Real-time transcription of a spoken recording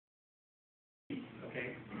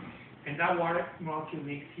And that water molecule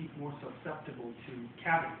makes teeth more susceptible to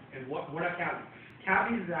cavities. And what are cavities?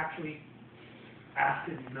 Cavities is actually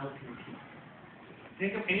acid melting teeth.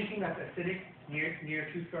 Think of anything that's acidic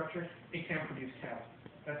near tooth structure, it can produce cavities.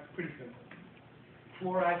 That's pretty simple.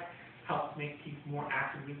 Fluoride helps make teeth more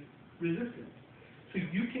acid resistant. So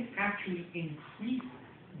you can actually increase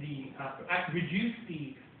reduce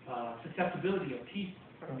the susceptibility of teeth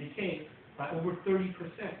from decay by over 30%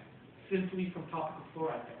 simply from topical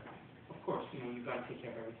fluoride therapy. Of course, you've got to take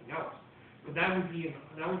care of everything else. But that would be a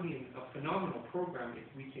phenomenal program if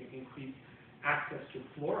we can increase access to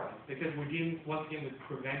fluoride, because we're dealing once again with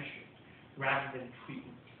prevention rather than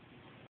treatment.